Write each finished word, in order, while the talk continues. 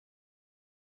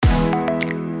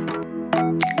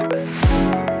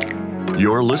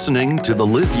You're listening to the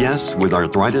Live Yes with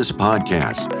Arthritis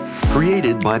podcast,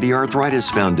 created by the Arthritis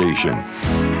Foundation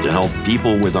to help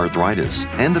people with arthritis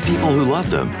and the people who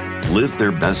love them live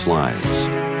their best lives.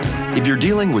 If you're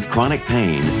dealing with chronic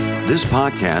pain, this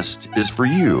podcast is for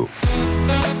you.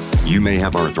 You may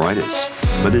have arthritis,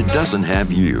 but it doesn't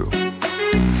have you.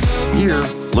 Here,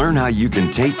 learn how you can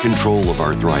take control of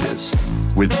arthritis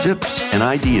with tips and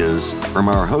ideas from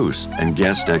our host and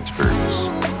guest experts.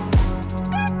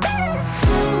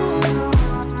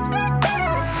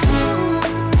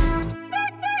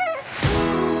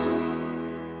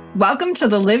 Welcome to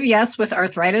the Live Yes with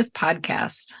Arthritis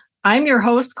podcast. I'm your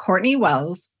host, Courtney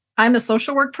Wells. I'm a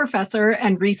social work professor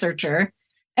and researcher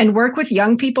and work with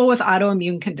young people with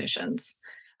autoimmune conditions.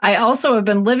 I also have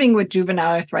been living with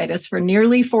juvenile arthritis for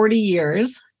nearly 40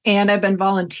 years, and I've been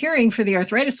volunteering for the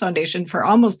Arthritis Foundation for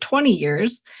almost 20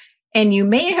 years. And you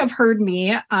may have heard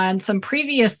me on some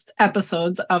previous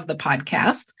episodes of the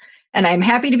podcast, and I'm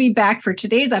happy to be back for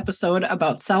today's episode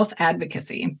about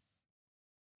self-advocacy.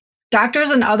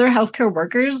 Doctors and other healthcare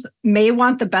workers may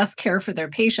want the best care for their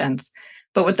patients,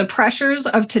 but with the pressures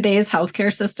of today's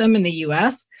healthcare system in the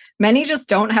US, many just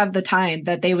don't have the time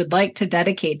that they would like to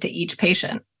dedicate to each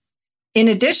patient. In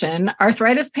addition,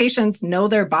 arthritis patients know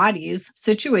their bodies,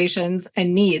 situations,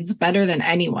 and needs better than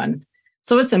anyone,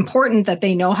 so it's important that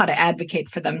they know how to advocate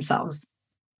for themselves.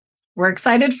 We're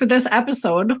excited for this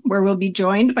episode where we'll be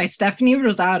joined by Stephanie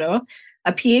Rosado,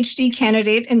 a PhD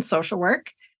candidate in social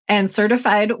work and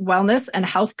certified wellness and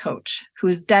health coach who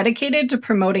is dedicated to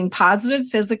promoting positive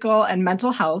physical and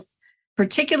mental health,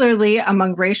 particularly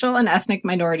among racial and ethnic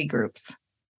minority groups.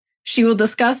 She will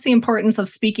discuss the importance of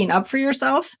speaking up for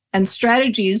yourself and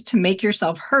strategies to make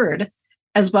yourself heard,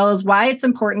 as well as why it's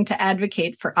important to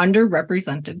advocate for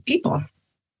underrepresented people.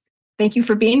 Thank you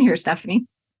for being here, Stephanie.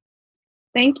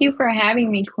 Thank you for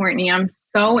having me, Courtney. I'm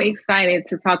so excited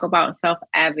to talk about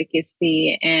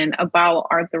self-advocacy and about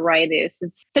arthritis.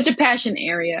 It's such a passion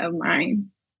area of mine.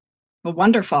 Well,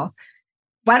 wonderful.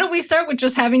 Why don't we start with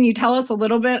just having you tell us a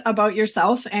little bit about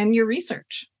yourself and your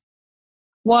research?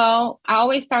 Well, I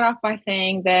always start off by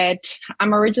saying that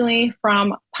I'm originally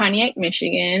from Pontiac,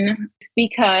 Michigan,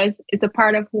 because it's a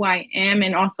part of who I am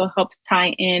and also helps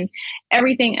tie in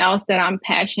everything else that I'm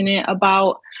passionate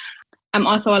about. I'm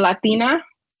also a Latina.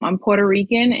 I'm Puerto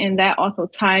Rican, and that also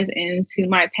ties into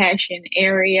my passion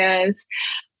areas.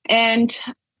 And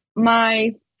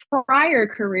my prior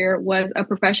career was a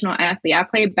professional athlete. I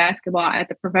played basketball at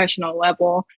the professional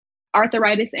level.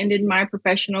 Arthritis ended my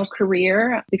professional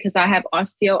career because I have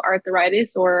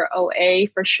osteoarthritis, or OA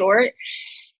for short.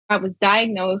 I was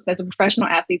diagnosed as a professional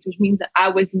athlete, which means I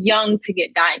was young to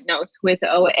get diagnosed with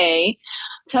OA.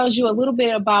 Tells you a little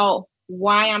bit about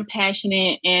why I'm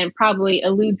passionate and probably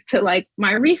alludes to like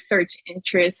my research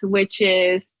interests, which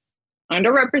is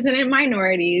underrepresented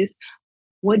minorities.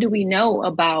 What do we know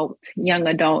about young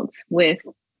adults with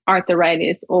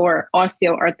arthritis or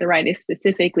osteoarthritis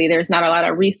specifically? There's not a lot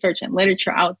of research and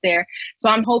literature out there. So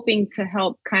I'm hoping to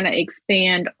help kind of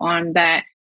expand on that.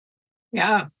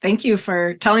 Yeah, thank you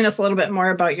for telling us a little bit more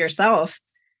about yourself.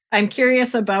 I'm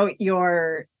curious about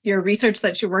your research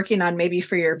that you're working on, maybe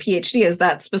for your PhD. Is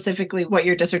that specifically what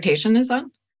your dissertation is on?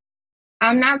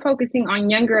 I'm not focusing on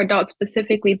younger adults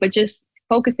specifically, but just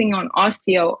focusing on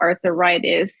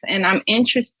osteoarthritis. And I'm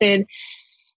interested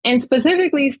in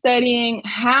specifically studying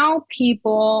how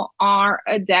people are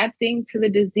adapting to the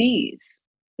disease.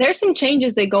 There's some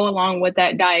changes that go along with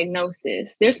that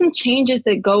diagnosis. There's some changes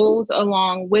that goes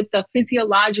along with the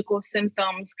physiological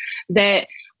symptoms that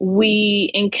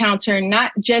we encounter,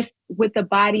 not just with the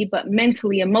body, but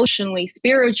mentally, emotionally,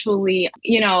 spiritually,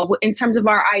 in terms of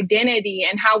our identity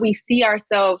and how we see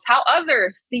ourselves, how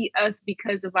others see us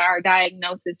because of our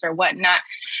diagnosis or whatnot.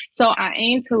 So I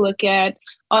aim to look at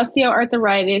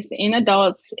osteoarthritis in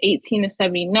adults 18 to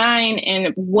 79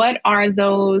 and what are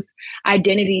those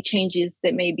identity changes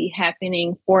that may be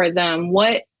happening for them?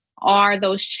 What are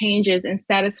those changes in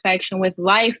satisfaction with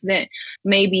life that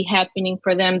may be happening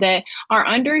for them that are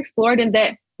underexplored and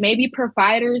that maybe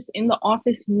providers in the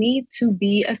office need to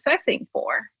be assessing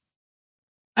for?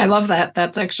 I love that.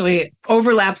 That's actually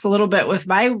overlaps a little bit with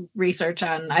my research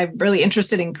I'm really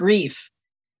interested in grief.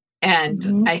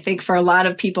 And I think for a lot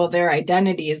of people, their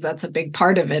identities, that's a big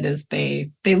part of it, is they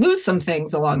lose some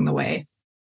things along the way.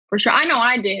 For sure. I know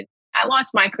I did. I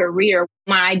lost my career,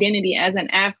 my identity as an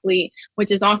athlete, which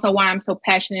is also why I'm so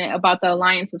passionate about the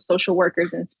Alliance of Social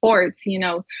Workers in Sports,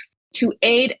 to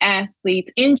aid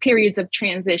athletes in periods of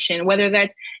transition, whether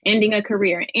that's ending a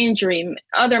career, injury,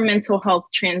 other mental health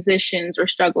transitions or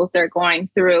struggles they're going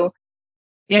through.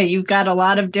 Yeah, you've got a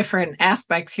lot of different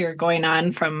aspects here going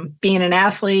on, from being an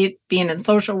athlete, being in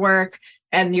social work,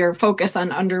 and your focus on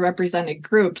underrepresented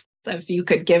groups. If you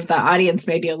could give the audience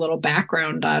maybe a little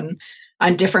background on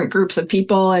different groups of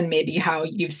people and maybe how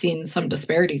you've seen some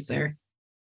disparities there.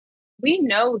 We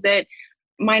know that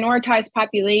minoritized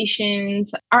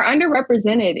populations are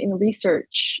underrepresented in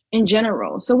research in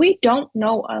general. So we don't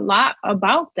know a lot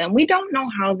about them. We don't know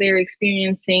how they're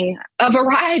experiencing a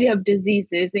variety of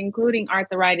diseases, including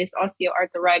arthritis,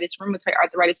 osteoarthritis, rheumatoid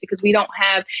arthritis, because we don't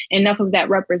have enough of that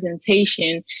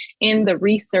representation in the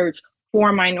research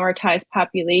for minoritized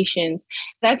populations.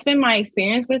 That's been my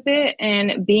experience with it.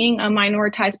 And being a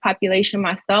minoritized population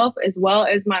myself, as well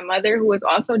as my mother, who was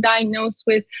also diagnosed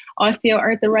with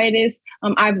osteoarthritis,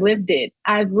 I've lived it.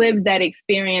 I've lived that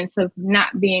experience of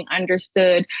not being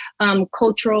understood,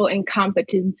 cultural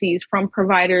incompetencies from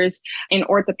providers and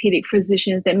orthopedic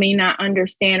physicians that may not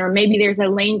understand, or maybe there's a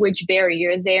language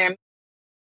barrier there.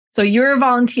 So you're a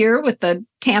volunteer with the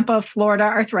Tampa, Florida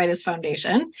Arthritis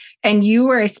Foundation, and you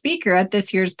were a speaker at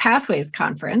this year's Pathways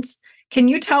Conference. Can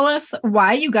you tell us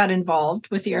why you got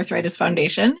involved with the Arthritis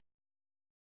Foundation?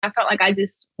 I felt like I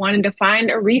just wanted to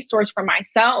find a resource for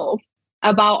myself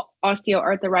about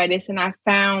osteoarthritis, and I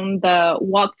found the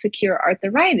Walk to Cure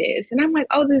Arthritis. And I'm like,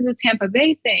 oh, this is a Tampa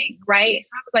Bay thing, right?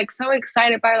 So I was like so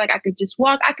excited by it. Like, I could just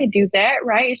walk. I could do that,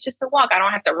 right? It's just a walk. I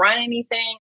don't have to run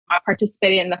anything. I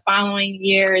participated in the following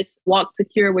year's Walk to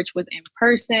Cure, which was in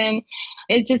person.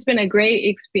 It's just been a great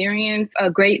experience, a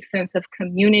great sense of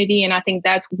community. And I think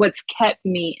that's what's kept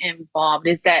me involved,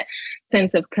 is that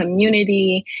sense of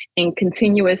community and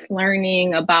continuous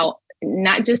learning about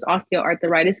not just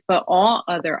osteoarthritis, but all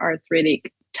other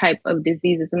arthritic type of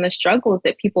diseases and the struggles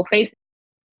that people face.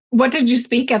 What did you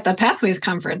speak at the Pathways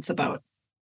Conference about?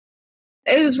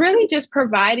 It was really just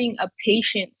providing a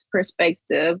patient's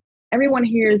perspective. Everyone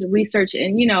hears research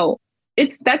and,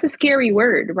 that's a scary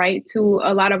word, right, to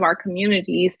a lot of our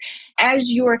communities.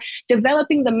 As you're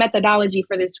developing the methodology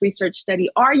for this research study,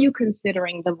 are you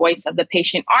considering the voice of the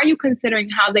patient? Are you considering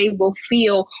how they will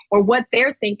feel or what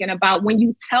they're thinking about when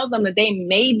you tell them that they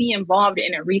may be involved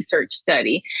in a research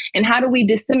study? And how do we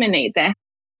disseminate that?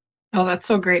 Oh, that's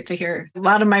so great to hear. A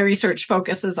lot of my research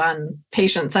focuses on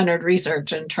patient-centered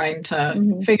research and trying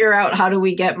to figure out how do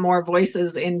we get more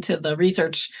voices into the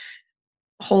research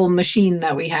whole machine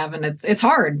that we have. And it's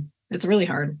hard. It's really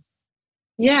hard.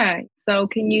 Yeah. So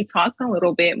can you talk a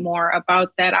little bit more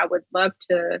about that? I would love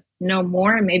to know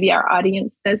more, and maybe our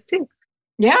audience does too.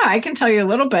 Yeah, I can tell you a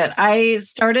little bit. I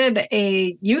started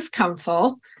a youth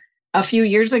council a few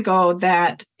years ago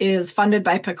that is funded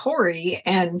by PCORI,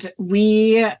 and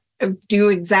we do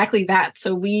exactly that.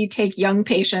 So we take young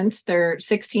patients, they're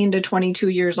 16 to 22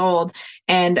 years old,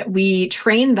 and we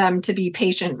train them to be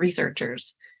patient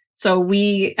researchers. So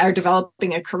we are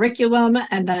developing a curriculum,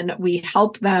 and then we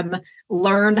help them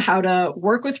learn how to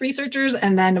work with researchers,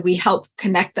 and then we help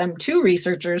connect them to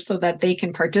researchers so that they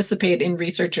can participate in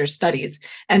researchers' studies.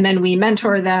 And then we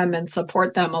mentor them and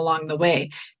support them along the way.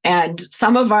 And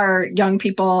some of our young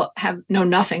people know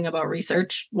nothing about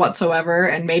research whatsoever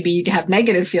and maybe have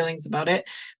negative feelings about it.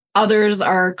 Others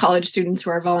are college students who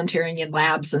are volunteering in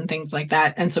labs and things like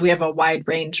that. And so we have a wide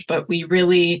range, but we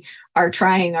really are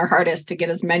trying our hardest to get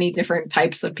as many different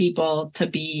types of people to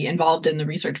be involved in the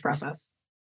research process.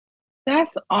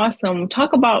 That's awesome.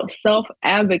 Talk about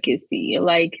self-advocacy,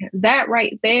 like that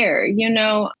right there,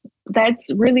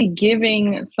 that's really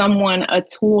giving someone a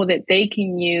tool that they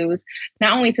can use,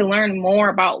 not only to learn more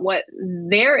about what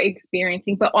they're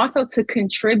experiencing, but also to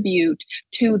contribute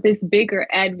to this bigger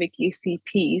advocacy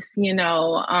piece,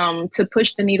 to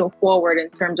push the needle forward in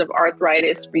terms of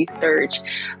arthritis research.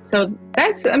 So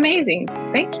that's amazing.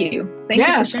 Thank you. Thank you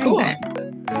for sharing that.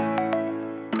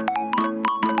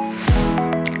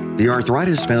 The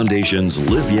Arthritis Foundation's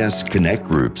Live Yes Connect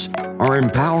groups are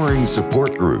empowering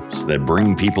support groups that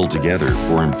bring people together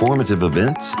for informative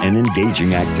events and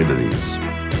engaging activities.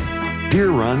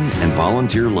 Peer-run and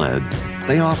volunteer-led,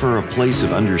 they offer a place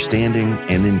of understanding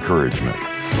and encouragement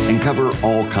and cover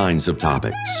all kinds of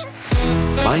topics.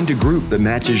 Find a group that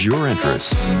matches your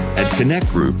interest at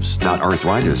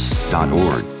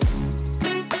connectgroups.arthritis.org.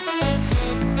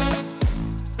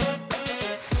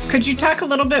 Could you talk a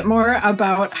little bit more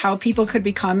about how people could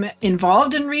become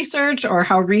involved in research, or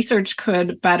how research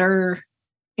could better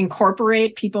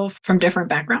incorporate people from different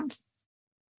backgrounds?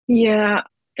 Yeah,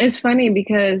 it's funny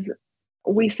because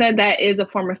we said that is a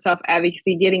form of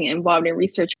self-advocacy, getting involved in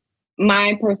research.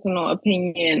 My personal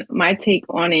opinion, my take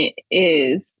on it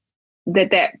is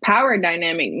that power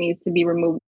dynamic needs to be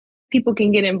removed. People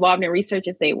can get involved in research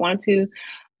if they want to,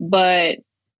 but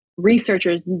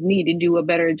researchers need to do a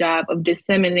better job of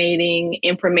disseminating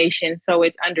information so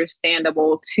it's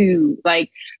understandable to like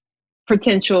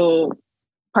potential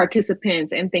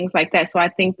participants and things like that. So I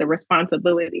think the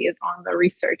responsibility is on the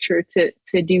researcher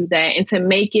to do that and to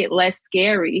make it less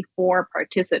scary for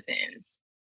participants.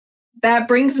 That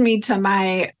brings me to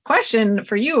my question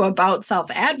for you about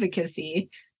self-advocacy.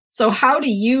 So how do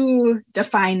you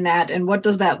define that, and what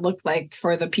does that look like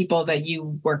for the people that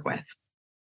you work with?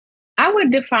 I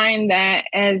would define that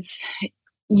as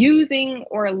using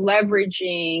or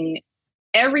leveraging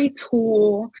every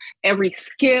tool, every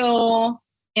skill,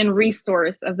 and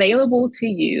resource available to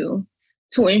you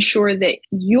to ensure that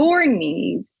your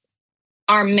needs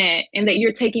are met and that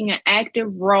you're taking an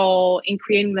active role in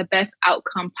creating the best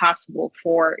outcome possible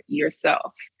for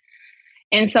yourself.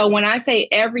 And so when I say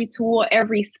every tool,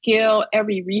 every skill,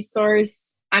 every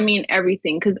resource, I mean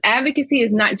everything, because advocacy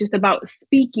is not just about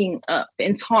speaking up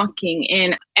and talking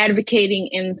and advocating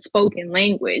in spoken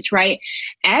language, right?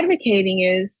 Advocating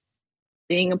is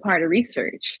being a part of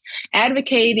research.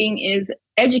 Advocating is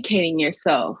educating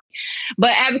yourself.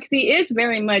 But advocacy is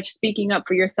very much speaking up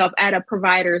for yourself at a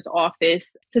provider's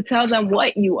office to tell them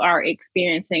what you are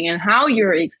experiencing and how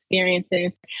you're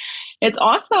experiencing. It's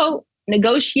also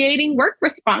negotiating work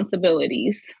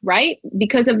responsibilities, right?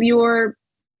 Because of your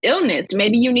illness.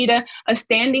 Maybe you need a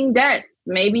standing desk.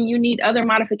 Maybe you need other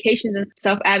modifications. And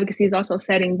self-advocacy is also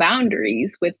setting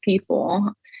boundaries with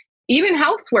people. Even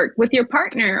housework with your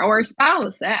partner or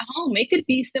spouse at home. It could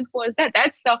be simple as that.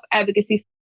 That's self-advocacy.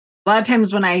 A lot of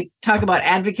times when I talk about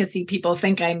advocacy, people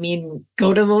think I mean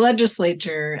go to the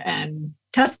legislature and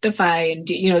testify and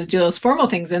do those formal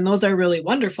things. And those are really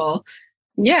wonderful.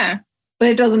 Yeah. But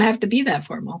it doesn't have to be that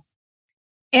formal.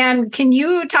 And can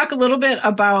you talk a little bit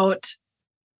about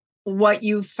what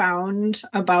you've found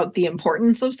about the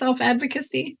importance of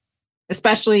self-advocacy,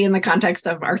 especially in the context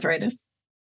of arthritis?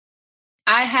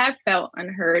 I have felt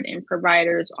unheard in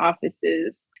providers'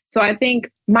 offices. So I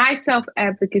think my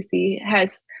self-advocacy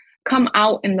has come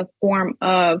out in the form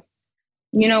of,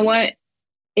 you know what,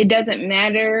 it doesn't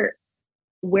matter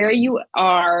where you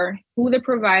are, who the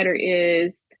provider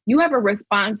is, you have a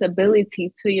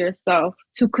responsibility to yourself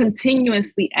to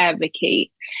continuously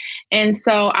advocate. And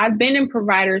so I've been in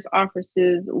providers'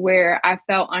 offices where I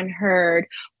felt unheard,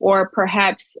 or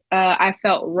perhaps I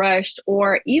felt rushed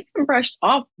or even brushed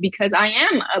off because I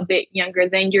am a bit younger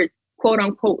than your quote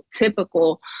unquote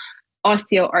typical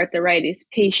osteoarthritis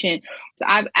patient. So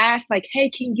I've asked like, hey,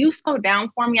 can you slow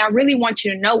down for me? I really want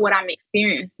you to know what I'm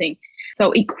experiencing.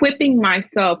 So equipping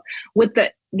myself with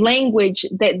the language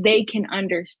that they can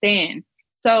understand.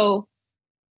 So,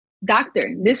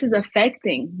 doctor, this is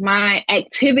affecting my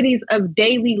activities of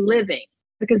daily living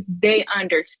because they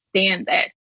understand that.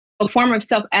 A form of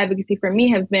self-advocacy for me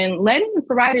have been letting the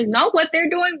providers know what they're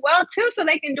doing well too, so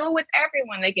they can do it with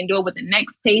everyone. They can do it with the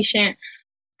next patient.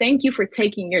 Thank you for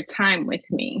taking your time with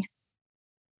me.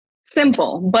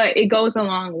 Simple, but it goes a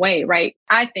long way, right?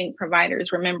 I think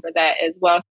providers remember that as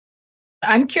well.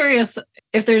 I'm curious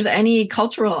if there's any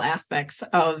cultural aspects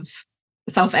of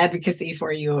self-advocacy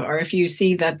for you, or if you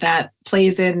see that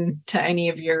plays into any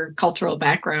of your cultural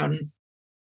background.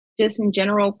 Just in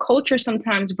general, culture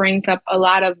sometimes brings up a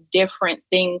lot of different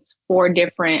things for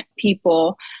different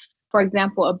people. For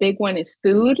example, a big one is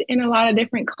food in a lot of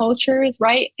different cultures,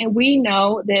 right? And we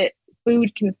know that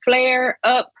food can flare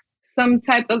up some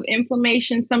type of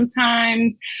inflammation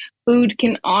sometimes. Food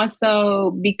can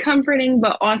also be comforting,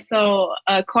 but also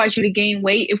cause you to gain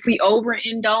weight if we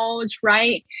overindulge,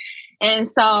 right?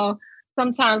 And so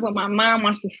sometimes when my mom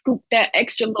wants to scoop that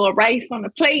extra little rice on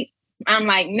the plate, I'm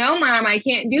like, no, Mom, I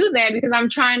can't do that because I'm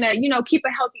trying to, keep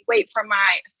a healthy weight for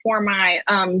my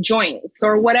joints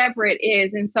or whatever it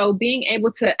is. And so being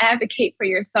able to advocate for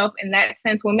yourself in that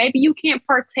sense, when maybe you can't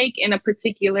partake in a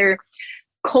particular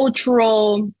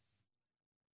cultural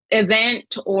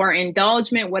event or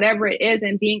indulgement, whatever it is,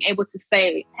 and being able to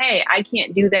say, hey, I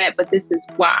can't do that, but this is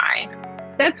why.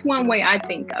 That's one way I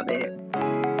think of it.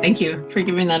 Thank you for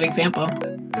giving that example.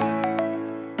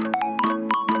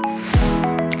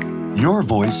 Your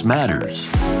voice matters.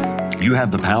 You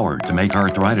have the power to make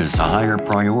arthritis a higher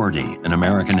priority in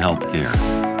American healthcare.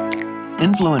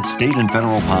 Influence state and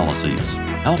federal policies,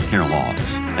 healthcare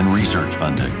laws, and research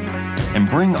funding, and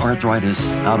bring arthritis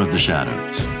out of the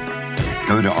shadows.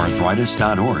 Go to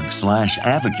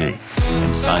arthritis.org/advocate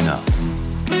and sign up.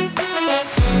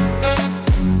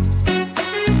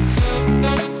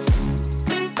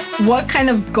 What kind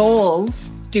of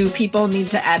goals do people need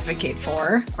to advocate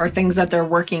for, or things that they're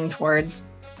working towards?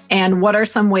 And what are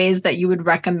some ways that you would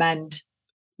recommend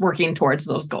working towards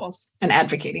those goals and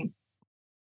advocating?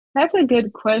 That's a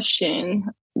good question.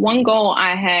 one goal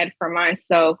I had for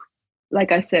myself,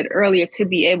 like I said earlier, to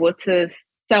be able to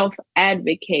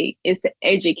self-advocate is to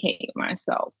educate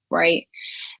myself, right?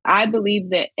 I believe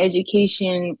that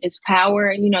education is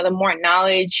power. The more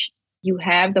knowledge you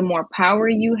have, the more power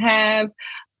you have,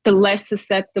 the less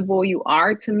susceptible you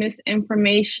are to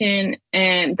misinformation,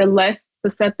 and the less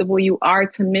susceptible you are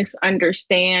to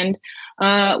misunderstand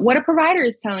what a provider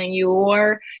is telling you,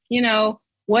 or,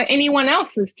 what anyone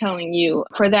else is telling you.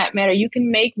 For that matter, you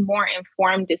can make more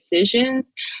informed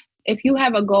decisions. If you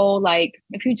have a goal, like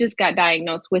if you just got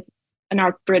diagnosed with an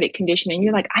arthritic condition and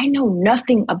you're like, I know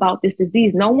nothing about this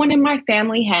disease. No one in my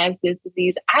family has this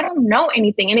disease. I don't know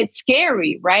anything. And it's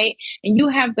scary, right? And you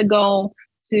have the goal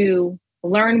to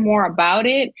learn more about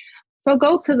it. So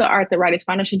go to the Arthritis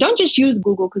Foundation. Don't just use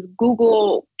Google, because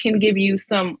Google can give you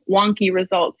some wonky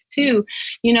results too.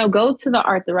 Go to the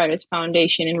Arthritis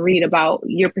Foundation and read about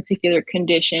your particular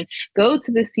condition. Go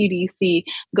to the CDC.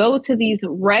 Go to these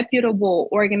reputable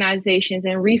organizations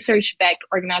and research-backed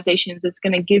organizations that's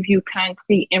going to give you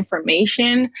concrete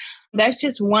information. That's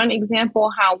just one example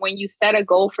how when you set a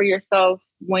goal for yourself,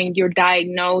 when you're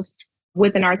diagnosed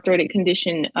with an arthritic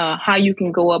condition, how you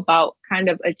can go about kind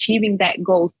of achieving that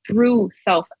goal through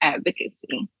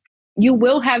self-advocacy. You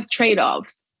will have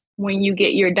trade-offs when you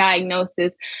get your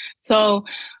diagnosis. So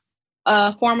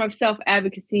a form of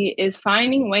self-advocacy is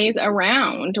finding ways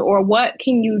around, or what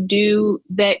can you do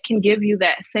that can give you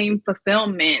that same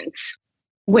fulfillment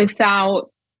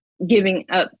without giving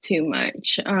up too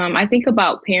much. I think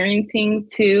about parenting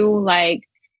too, like,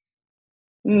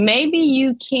 maybe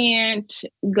you can't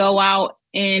go out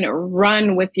and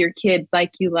run with your kids like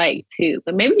you like to,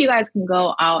 but maybe you guys can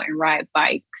go out and ride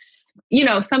bikes,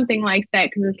 something like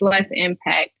that, because it's less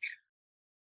impact.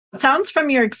 It sounds from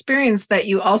your experience that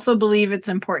you also believe it's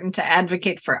important to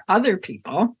advocate for other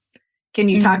people. Can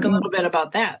you talk a little bit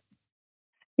about that?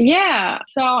 Yeah.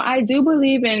 So I do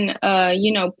believe in,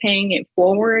 paying it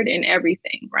forward in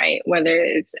everything, right? Whether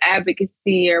it's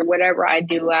advocacy or whatever I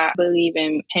do, I believe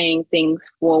in paying things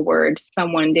forward.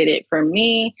 Someone did it for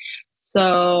me,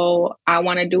 so I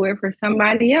want to do it for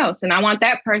somebody else. And I want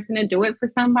that person to do it for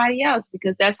somebody else,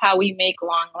 because that's how we make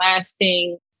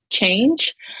long-lasting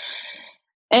change.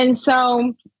 And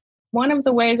so one of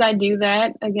the ways I do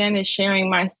that, again, is sharing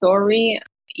my story.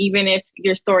 Even if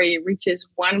your story reaches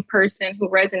one person who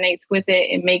resonates with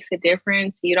it, it makes a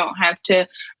difference. You don't have to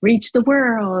reach the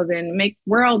world and make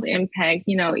world impact.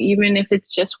 Even if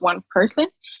it's just one person,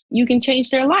 you can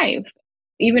change their life.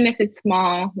 Even if it's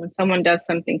small, when someone does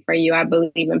something for you, I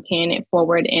believe in paying it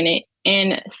forward in it.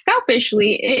 And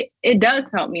selfishly, it does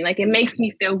help me. Like, it makes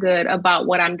me feel good about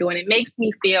what I'm doing. It makes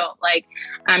me feel like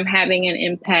I'm having an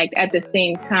impact at the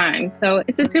same time. So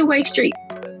it's a two-way street.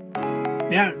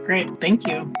 Yeah, great. Thank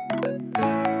you.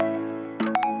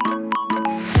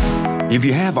 If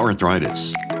you have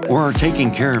arthritis or are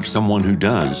taking care of someone who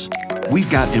does, we've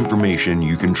got information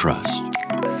you can trust.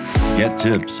 Get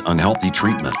tips on healthy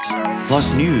treatments,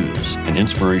 plus news and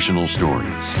inspirational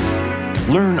stories.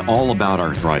 Learn all about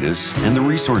arthritis and the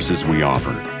resources we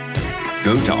offer.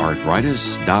 Go to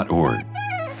arthritis.org.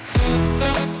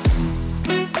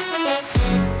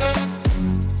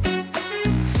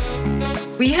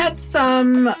 We had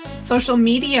some social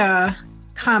media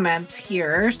comments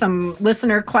here, some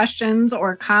listener questions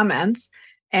or comments,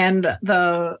 and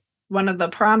one of the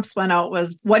prompts went out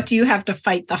was, what do you have to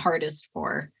fight the hardest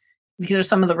for? These are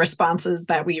some of the responses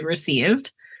that we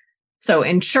received. So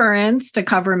insurance to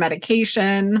cover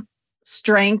medication,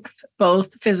 strength,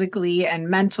 both physically and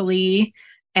mentally,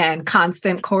 and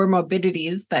constant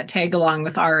comorbidities that tag along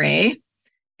with RA.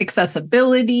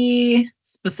 Accessibility,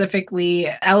 specifically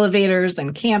elevators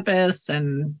and campus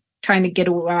and trying to get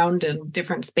around in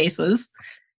different spaces,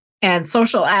 and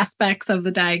social aspects of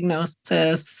the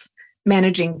diagnosis,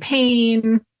 managing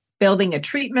pain, building a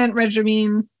treatment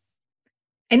regimen.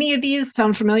 Any of these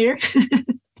sound familiar?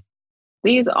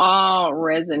 These all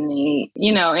resonate.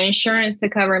 Insurance to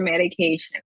cover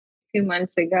medication. 2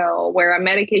 months ago, where a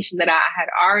medication that I had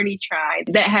already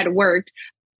tried that had worked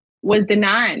was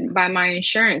denied by my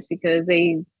insurance because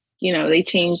they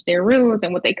changed their rules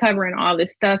and what they cover and all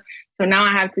this stuff. So now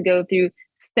I have to go through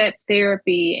step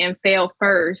therapy and fail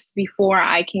first before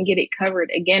I can get it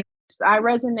covered again. So I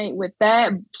resonate with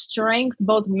that. Strength,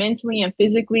 both mentally and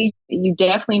physically. You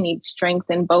definitely need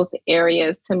strength in both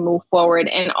areas to move forward.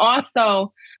 And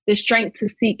also the strength to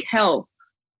seek help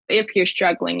if you're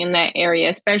struggling in that area,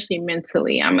 especially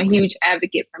mentally. I'm a huge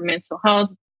advocate for mental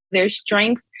health. There's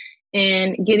strength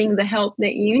in getting the help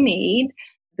that you need.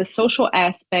 the social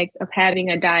aspect of having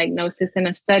a diagnosis. In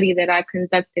a study that I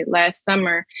conducted last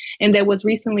summer and that was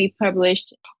recently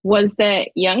published was that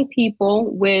young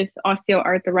people with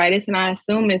osteoarthritis, and I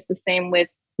assume it's the same with,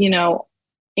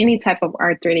 any type of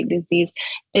arthritic disease,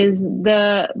 is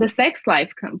the sex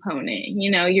life component.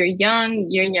 You're young,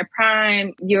 you're in your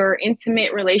prime, your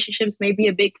intimate relationships may be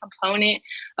a big component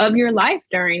of your life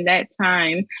during that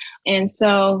time. And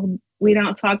so we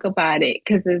don't talk about it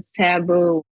because it's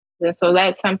taboo. So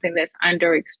that's something that's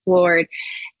underexplored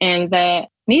and that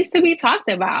needs to be talked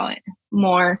about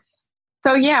more.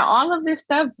 So yeah, all of this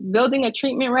stuff, building a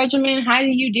treatment regimen, how do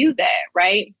you do that,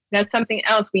 right? That's something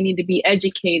else we need to be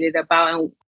educated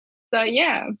about. So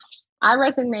yeah, I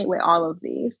resonate with all of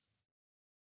these.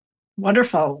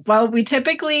 Wonderful. Well, we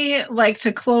typically like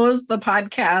to close the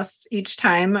podcast each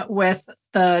time with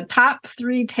the top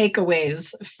 3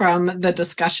 takeaways from the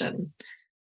discussion.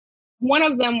 One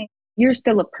of them, you're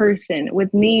still a person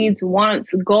with needs,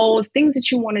 wants, goals, things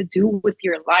that you want to do with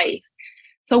your life.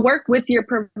 So work with your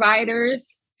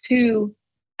providers to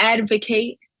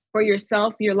advocate for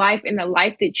yourself, your life, and the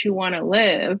life that you want to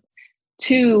live,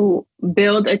 to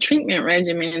build a treatment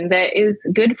regimen that is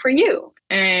good for you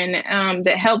and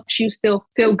that helps you still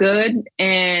feel good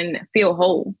and feel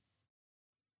whole.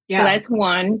 Yeah. So that's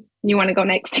one. You want to go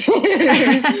next?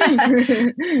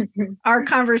 Our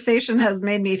conversation has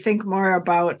made me think more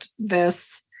about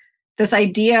this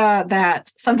idea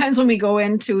that sometimes when we go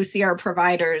in to see our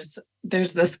providers,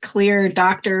 there's this clear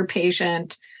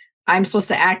doctor-patient, I'm supposed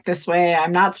to act this way,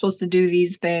 I'm not supposed to do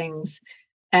these things.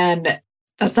 And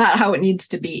that's not how it needs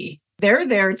to be. They're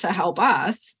there to help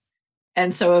us.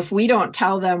 And so if we don't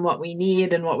tell them what we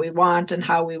need and what we want and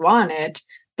how we want it,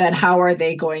 then how are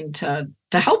they going to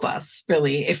help us,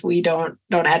 really, if we don't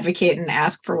advocate and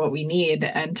ask for what we need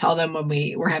and tell them when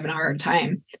we're having a hard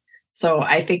time? So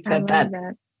I think that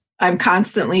I'm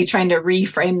constantly trying to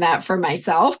reframe that for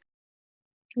myself.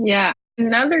 Yeah.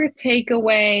 Another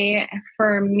takeaway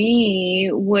for me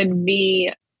would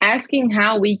be asking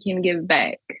how we can give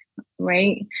back,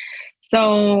 right?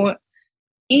 So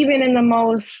even in the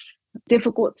most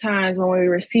difficult times when we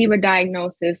receive a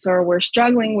diagnosis or we're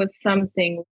struggling with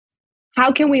something, how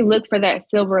can we look for that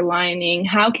silver lining?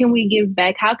 How can we give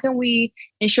back? How can we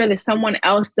ensure that someone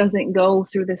else doesn't go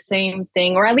through the same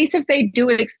thing? Or at least if they do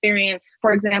experience,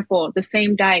 for example, the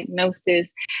same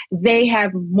diagnosis, they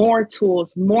have more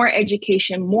tools, more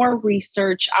education, more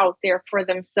research out there for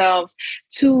themselves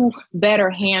to better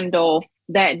handle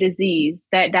that disease,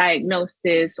 that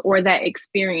diagnosis, or that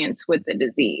experience with the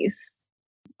disease.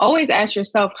 Always ask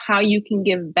yourself how you can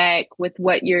give back with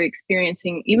what you're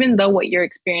experiencing, even though what you're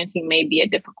experiencing may be a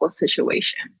difficult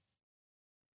situation.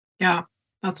 Yeah,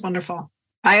 that's wonderful.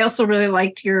 I also really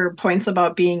liked your points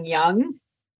about being young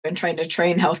and trying to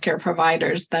train healthcare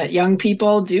providers that young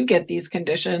people do get these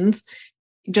conditions.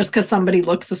 Just because somebody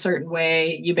looks a certain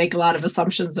way, you make a lot of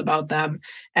assumptions about them,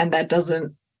 and that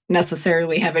doesn't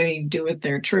necessarily have anything to do with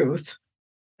their truth.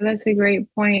 That's a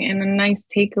great point and a nice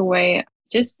takeaway.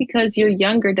 Just because you're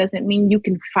younger doesn't mean you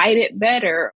can fight it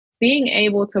better. Being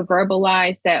able to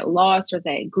verbalize that loss or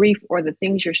that grief or the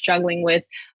things you're struggling with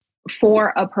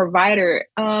for a provider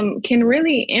can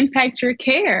really impact your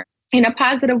care in a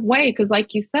positive way. Because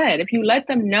like you said, if you let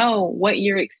them know what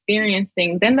you're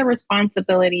experiencing, then the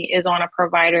responsibility is on a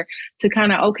provider to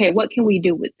kind of, okay, what can we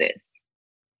do with this?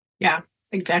 Yeah,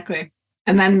 exactly.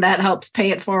 And then that helps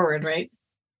pay it forward, right?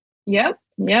 Yep.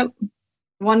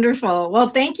 Wonderful. Well,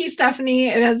 thank you, Stephanie.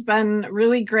 It has been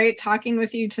really great talking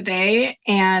with you today.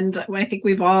 And I think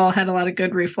we've all had a lot of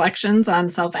good reflections on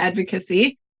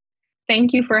self-advocacy.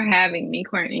 Thank you for having me,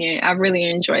 Courtney. I really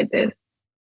enjoyed this.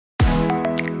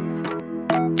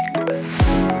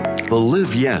 The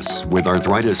Live Yes with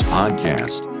Arthritis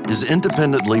podcast is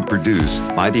independently produced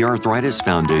by the Arthritis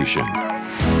Foundation.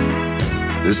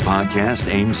 This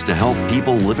podcast aims to help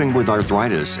people living with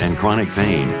arthritis and chronic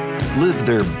pain live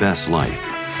their best life.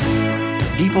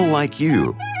 People like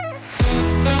you.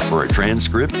 For a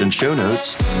transcript and show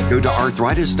notes, go to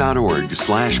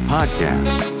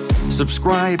arthritis.org/podcast.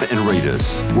 Subscribe and rate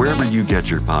us wherever you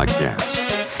get your podcasts.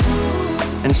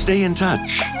 And stay in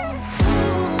touch.